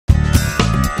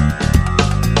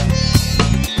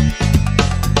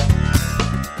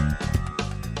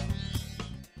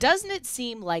Doesn't it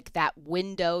seem like that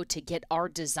window to get our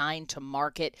design to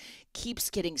market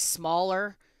keeps getting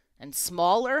smaller and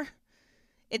smaller?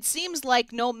 It seems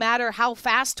like no matter how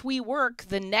fast we work,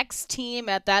 the next team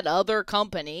at that other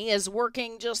company is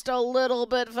working just a little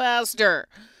bit faster.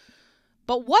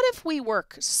 But what if we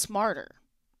work smarter?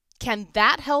 Can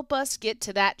that help us get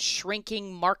to that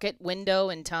shrinking market window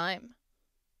in time?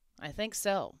 I think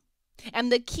so.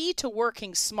 And the key to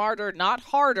working smarter, not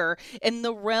harder, in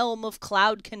the realm of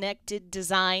cloud-connected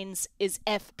designs is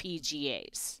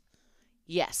FPGAs.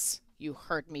 Yes, you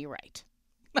heard me right.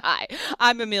 Hi,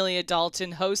 I'm Amelia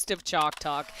Dalton, host of Chalk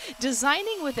Talk.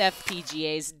 Designing with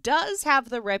FPGAs does have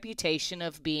the reputation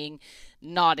of being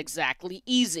not exactly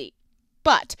easy.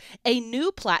 But a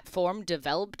new platform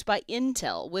developed by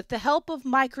Intel with the help of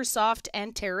Microsoft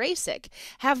and Terasic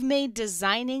have made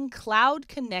designing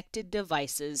cloud-connected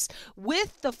devices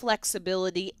with the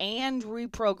flexibility and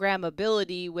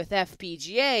reprogrammability with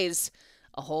FPGAs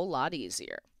a whole lot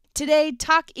easier. Today,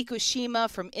 Tak Ikushima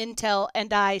from Intel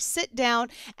and I sit down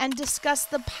and discuss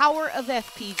the power of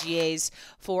FPGAs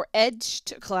for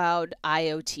edge-to-cloud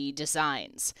IoT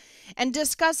designs, and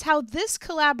discuss how this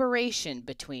collaboration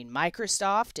between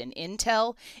Microsoft and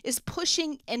Intel is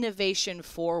pushing innovation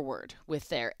forward with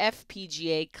their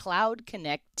FPGA Cloud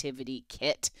Connectivity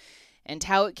Kit, and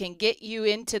how it can get you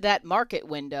into that market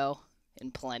window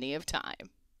in plenty of time.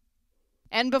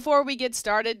 And before we get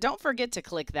started, don't forget to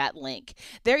click that link.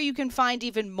 There you can find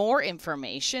even more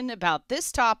information about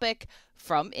this topic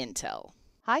from Intel.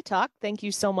 Hi, Tak. Thank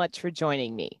you so much for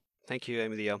joining me. Thank you,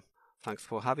 Amelia. Thanks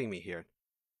for having me here.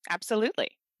 Absolutely.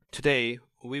 Today,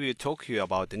 we will talk to you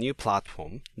about the new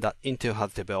platform that Intel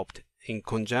has developed in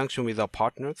conjunction with our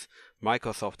partners,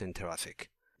 Microsoft and Terasic.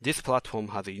 This platform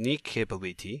has a unique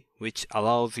capability which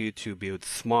allows you to build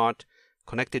smart,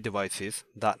 connected devices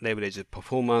that leverage the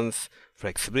performance,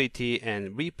 flexibility,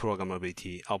 and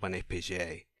reprogrammability of an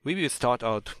FPGA. We will start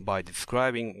out by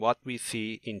describing what we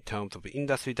see in terms of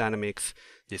industry dynamics,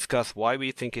 discuss why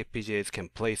we think FPGAs can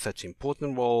play such an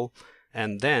important role,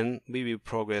 and then we will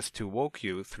progress to walk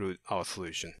you through our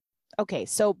solution. Okay,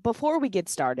 so before we get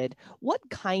started, what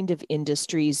kind of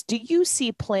industries do you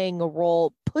see playing a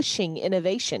role pushing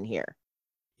innovation here?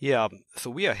 Yeah,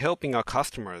 so we are helping our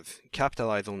customers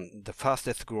capitalize on the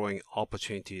fastest growing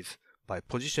opportunities by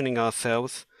positioning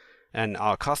ourselves and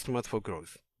our customers for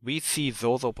growth. We see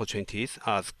those opportunities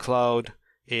as cloud,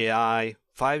 AI,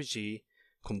 5G,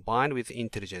 combined with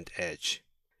intelligent edge.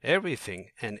 Everything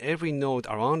and every node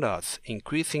around us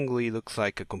increasingly looks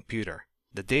like a computer.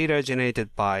 The data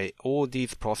generated by all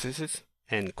these processes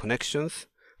and connections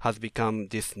has become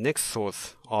this next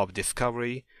source of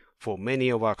discovery for many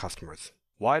of our customers.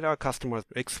 While our customers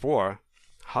explore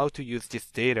how to use this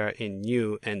data in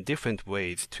new and different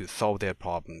ways to solve their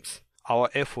problems, our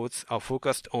efforts are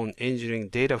focused on engineering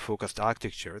data-focused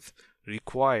architectures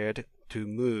required to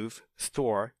move,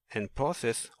 store, and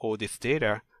process all this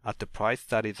data at the price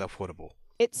that is affordable.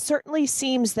 It certainly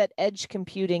seems that edge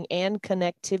computing and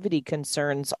connectivity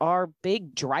concerns are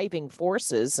big driving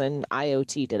forces in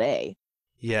IoT today.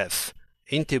 Yes.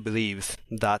 Intel believes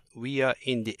that we are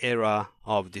in the era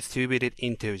of distributed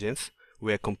intelligence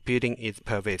where computing is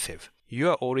pervasive.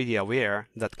 You are already aware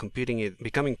that computing is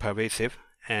becoming pervasive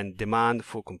and demand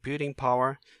for computing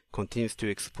power continues to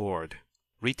explode.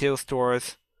 Retail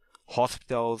stores,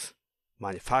 hospitals,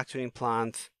 manufacturing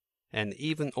plants, and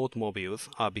even automobiles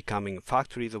are becoming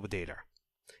factories of data.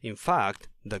 In fact,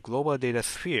 the global data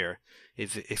sphere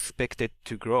is expected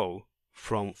to grow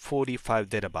from 45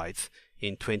 zettabytes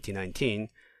in 2019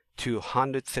 to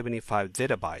 175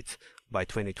 zettabytes by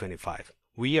 2025.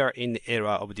 We are in the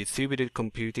era of distributed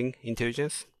computing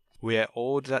intelligence, where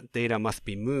all that data must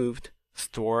be moved,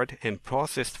 stored, and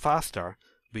processed faster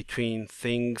between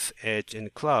things, edge,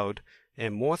 and cloud,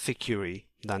 and more securely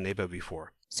than ever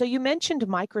before. So you mentioned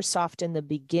Microsoft in the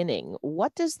beginning.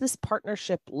 What does this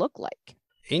partnership look like?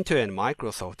 Intel and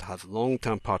Microsoft has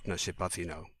long-term partnership, as you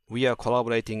know. We are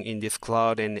collaborating in this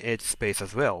cloud and edge space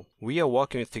as well. We are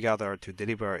working together to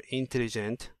deliver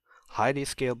intelligent, highly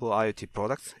scalable IoT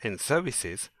products and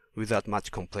services without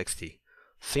much complexity.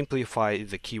 Simplify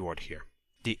is the keyword here.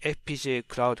 The FPGA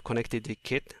Cloud Connectivity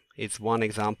Kit is one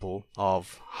example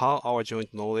of how our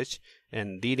joint knowledge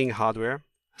and leading hardware,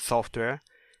 software,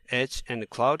 edge, and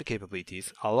cloud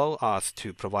capabilities allow us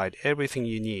to provide everything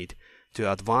you need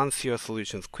to advance your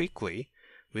solutions quickly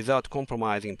without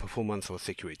compromising performance or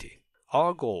security.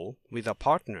 Our goal with our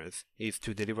partners is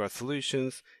to deliver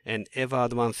solutions and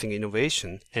ever-advancing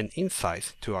innovation and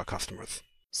insights to our customers.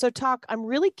 So, Tak, I'm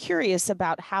really curious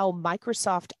about how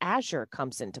Microsoft Azure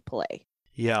comes into play.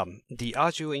 Yeah, the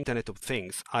Azure Internet of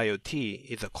Things, IoT,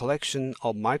 is a collection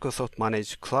of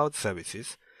Microsoft-managed cloud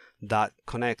services that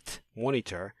connect,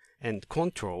 monitor, and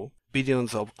control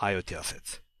billions of IoT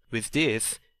assets. With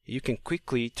this, you can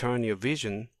quickly turn your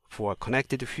vision for a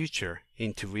connected future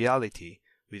into reality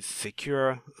with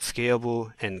secure,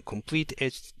 scalable, and complete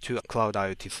edge-to-cloud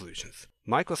IoT solutions.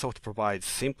 Microsoft provides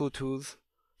simple tools,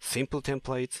 simple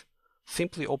templates,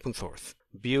 simply open source.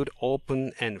 Build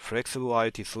open and flexible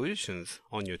IoT solutions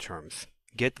on your terms.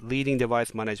 Get leading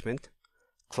device management,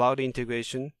 cloud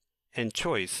integration, and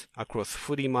choice across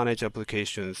fully managed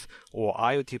applications or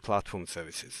IoT platform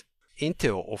services.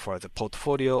 Intel offers a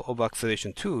portfolio of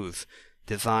acceleration tools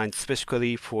designed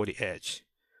specifically for the edge,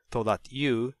 so that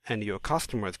you and your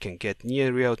customers can get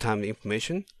near real-time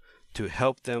information to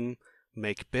help them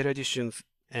make better decisions,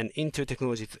 and Intel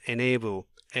technologies enable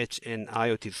edge and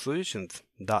IoT solutions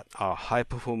that are high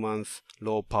performance,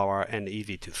 low power, and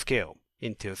easy to scale.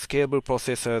 Intel scalable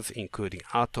processors including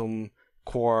Atom,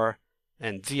 Core,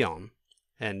 and Xeon.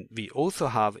 And we also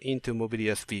have Intel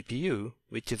Mobilius VPU,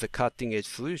 which is a cutting-edge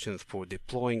solution for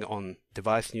deploying on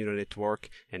device neural network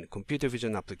and computer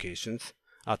vision applications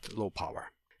at low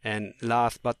power. And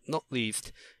last but not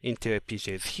least, Intel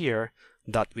FPGAs here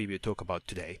that we will talk about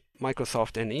today.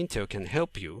 Microsoft and Intel can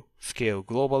help you scale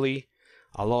globally,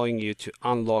 allowing you to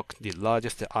unlock the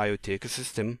largest IoT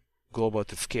ecosystem global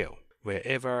to scale,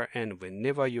 wherever and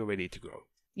whenever you're ready to grow.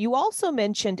 You also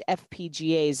mentioned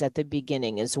FPGAs at the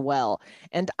beginning as well,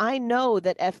 and I know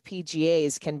that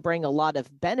FPGAs can bring a lot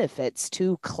of benefits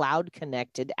to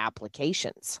cloud-connected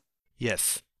applications.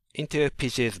 Yes, Intel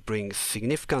FPGAs bring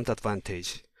significant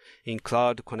advantage in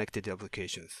cloud-connected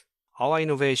applications. Our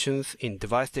innovations in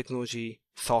device technology,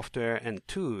 software, and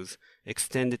tools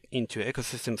extended into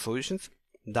ecosystem solutions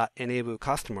that enable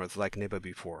customers like never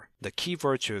before. The key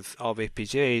virtues of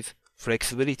FPGAs,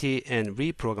 flexibility and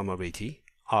reprogrammability,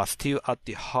 are still at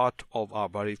the heart of our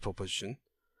value proposition,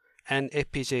 and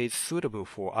FPGA is suitable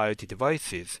for IoT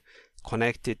devices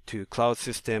connected to cloud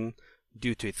system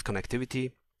due to its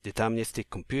connectivity, deterministic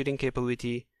computing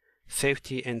capability,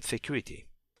 safety, and security.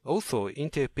 Also,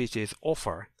 Intel FPGAs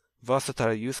offer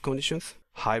versatile use conditions,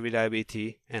 high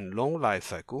reliability, and long life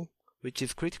cycle, which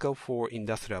is critical for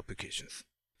industrial applications.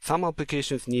 Some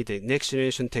applications need a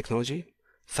next-generation technology,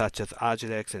 such as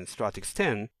Agilex and Stratix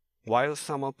 10, while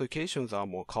some applications are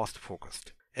more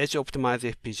cost-focused.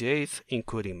 Edge-optimized FPGAs,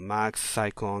 including Max,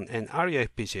 Cyclone, and Aria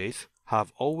FPGAs,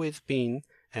 have always been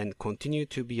and continue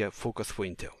to be a focus for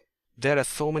Intel. There are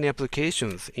so many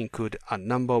applications include a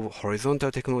number of horizontal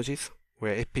technologies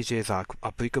where FPGAs are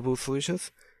applicable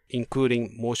solutions,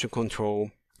 including motion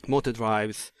control, motor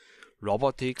drives,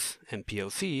 robotics, and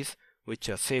PLCs, which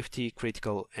are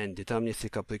safety-critical and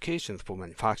deterministic applications for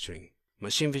manufacturing,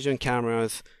 machine vision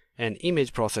cameras, and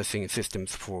image processing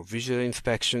systems for visual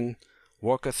inspection,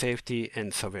 worker safety,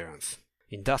 and surveillance,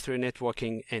 industrial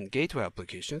networking and gateway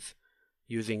applications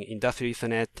using Industrial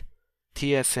Ethernet,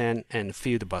 TSN, and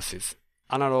field buses,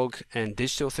 analog and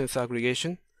digital sensor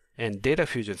aggregation, and data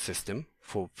fusion system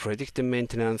for predictive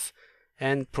maintenance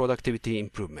and productivity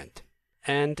improvement,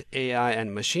 and AI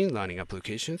and machine learning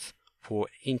applications for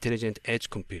intelligent edge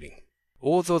computing.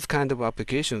 All those kind of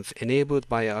applications enabled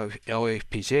by our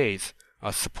FPGAs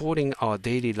are supporting our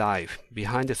daily life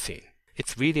behind the scene.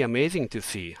 It's really amazing to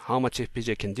see how much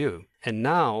FPGA can do. And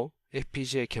now,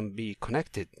 FPGA can be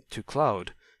connected to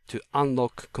cloud to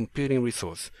unlock computing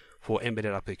resource for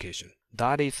embedded application.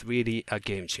 That is really a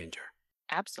game changer.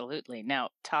 Absolutely.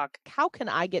 Now, Tak, how can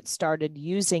I get started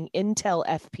using Intel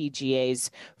FPGAs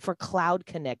for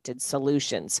cloud-connected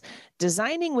solutions?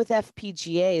 Designing with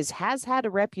FPGAs has had a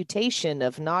reputation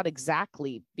of not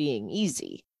exactly being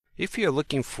easy. If you're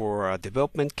looking for a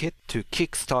development kit to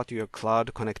kickstart your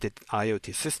cloud-connected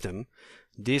IoT system,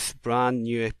 this brand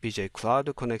new FPGA Cloud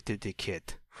Connectivity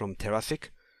Kit from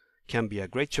Terasic can be a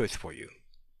great choice for you.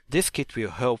 This kit will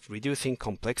help reducing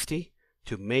complexity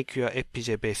to make your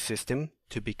FPGA-based system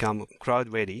to become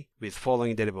cloud-ready with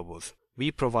following deliverables.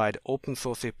 We provide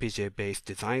open-source FPGA-based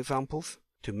design examples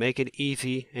to make it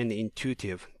easy and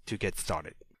intuitive to get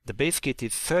started. The base kit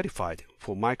is certified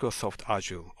for Microsoft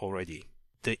Azure already.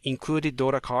 The included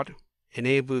daughter card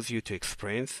enables you to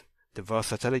experience the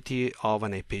versatility of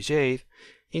an FPGA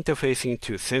interfacing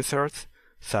to sensors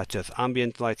such as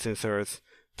ambient light sensors,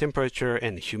 temperature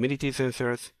and humidity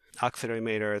sensors,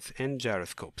 accelerometers, and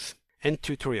gyroscopes, and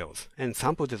tutorials and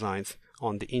sample designs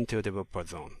on the Intel Developer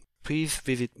Zone. Please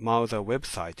visit Mauser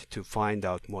website to find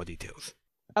out more details.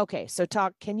 Okay, so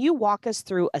Tak, can you walk us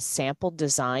through a sample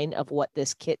design of what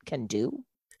this kit can do?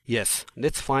 Yes,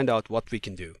 let's find out what we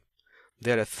can do.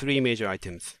 There are three major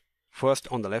items. First,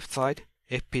 on the left side,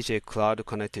 FPGA Cloud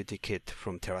Connectivity Kit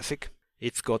from Terasic.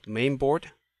 It's got mainboard,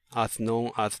 as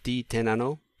known as D10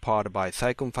 Nano, powered by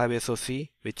Cyclone 5 SoC,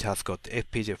 which has got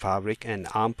FPGA fabric and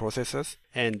ARM processors,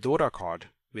 and daughter card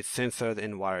with sensors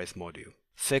and wireless module.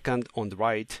 Second, on the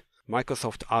right,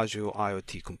 Microsoft Azure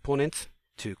IoT components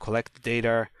to collect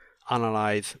data,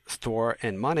 analyze, store,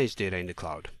 and manage data in the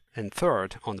cloud. And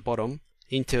third, on the bottom,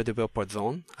 Intel Developer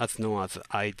Zone, as known as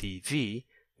IDZ,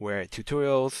 where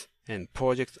tutorials and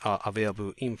projects are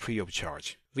available in free of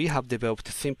charge. We have developed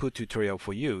a simple tutorial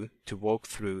for you to walk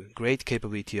through great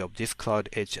capability of this cloud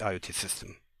edge IoT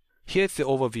system. Here's the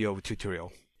overview of the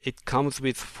tutorial. It comes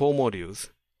with 4 modules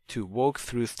to walk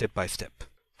through step by step.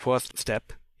 First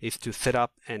step is to set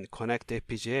up and connect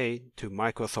FPGA to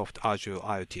Microsoft Azure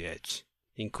IoT Edge,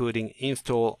 including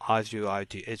install Azure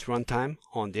IoT Edge runtime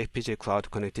on the FPGA Cloud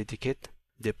Connectivity Kit,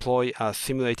 deploy a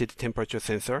simulated temperature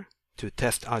sensor to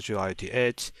test Azure IoT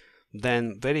Edge,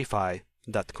 then verify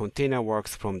that container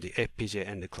works from the FPGA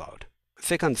and the cloud.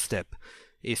 Second step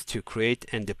is to create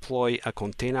and deploy a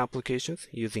container applications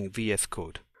using VS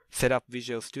Code. Set up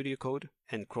Visual Studio Code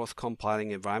and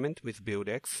cross-compiling environment with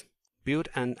BuildX. Build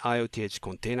an IoT Edge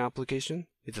container application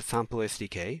with a sample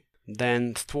SDK.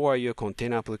 Then store your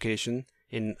container application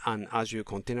in an Azure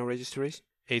Container Registry,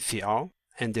 ACR,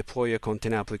 and deploy your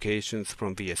container applications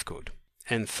from VS Code.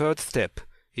 And third step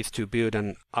is to build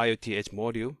an IoT Edge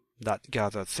module that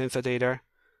gathers sensor data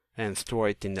and store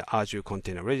it in the Azure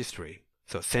Container Registry.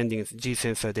 So sending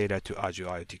G-sensor data to Azure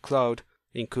IoT Cloud,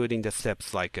 including the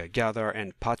steps like gather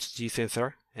and patch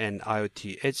G-sensor and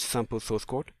IoT Edge sample source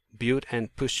code, build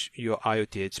and push your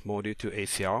IoT Edge module to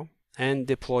ACR, and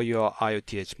deploy your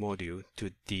IoT Edge module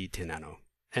to D10 Nano.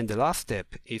 And the last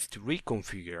step is to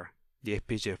reconfigure the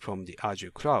FPGA from the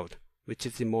Azure Cloud, which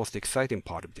is the most exciting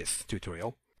part of this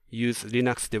tutorial. Use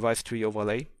Linux device tree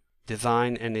overlay,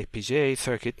 design an FPGA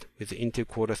circuit with the Intel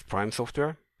Quartus Prime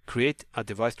software, create a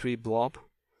device tree blob,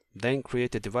 then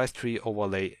create a device tree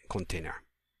overlay container.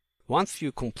 Once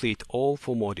you complete all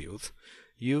 4 modules,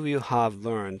 you will have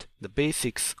learned the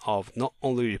basics of not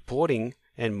only reporting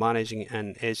and managing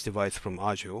an edge device from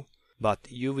Azure, but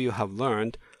you will have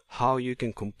learned how you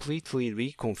can completely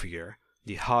reconfigure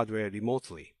the hardware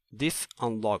remotely. This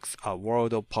unlocks a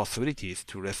world of possibilities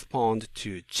to respond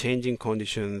to changing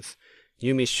conditions,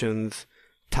 new missions,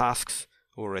 tasks,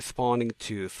 or responding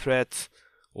to threats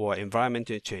or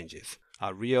environmental changes.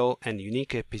 A real and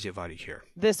unique FPGA value here.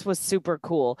 This was super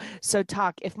cool. So,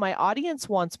 Tak, if my audience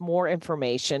wants more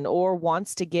information or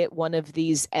wants to get one of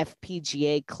these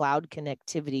FPGA Cloud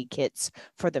Connectivity Kits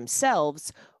for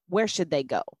themselves, where should they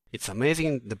go? It's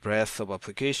amazing the breadth of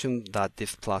application that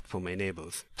this platform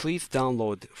enables. Please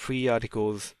download free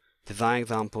articles, design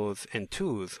examples, and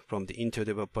tools from the Intel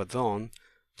Developer Zone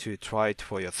to try it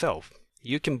for yourself.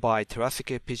 You can buy Terasic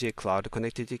FPGA Cloud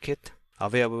Connectivity Kit,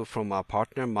 available from our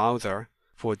partner Mouser,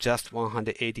 for just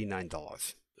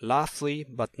 $189. Lastly,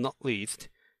 but not least,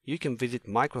 you can visit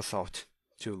Microsoft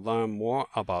to learn more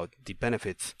about the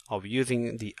benefits of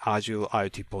using the Azure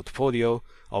IoT portfolio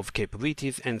of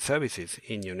capabilities and services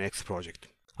in your next project.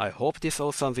 I hope this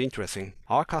all sounds interesting.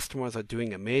 Our customers are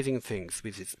doing amazing things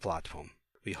with this platform.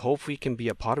 We hope we can be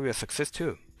a part of your success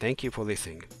too. Thank you for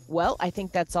listening. Well, I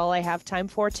think that's all I have time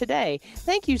for today.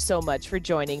 Thank you so much for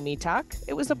joining me, Tak.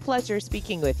 It was a pleasure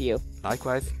speaking with you.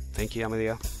 Likewise. Thank you,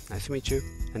 Amelia. Nice to meet you,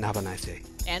 and have a nice day.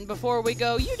 And before we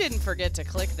go, you didn't forget to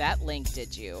click that link,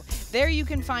 did you? There you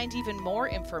can find even more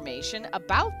information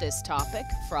about this topic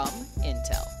from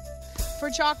Intel. For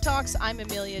Chalk Talks, I'm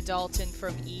Amelia Dalton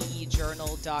from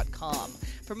eejournal.com.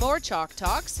 For more Chalk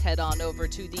Talks, head on over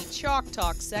to the Chalk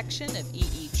Talk section of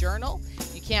EE Journal.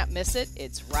 You can't miss it,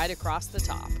 it's right across the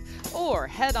top. Or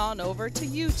head on over to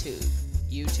YouTube,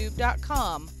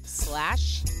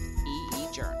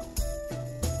 youtube.com/EEJournal.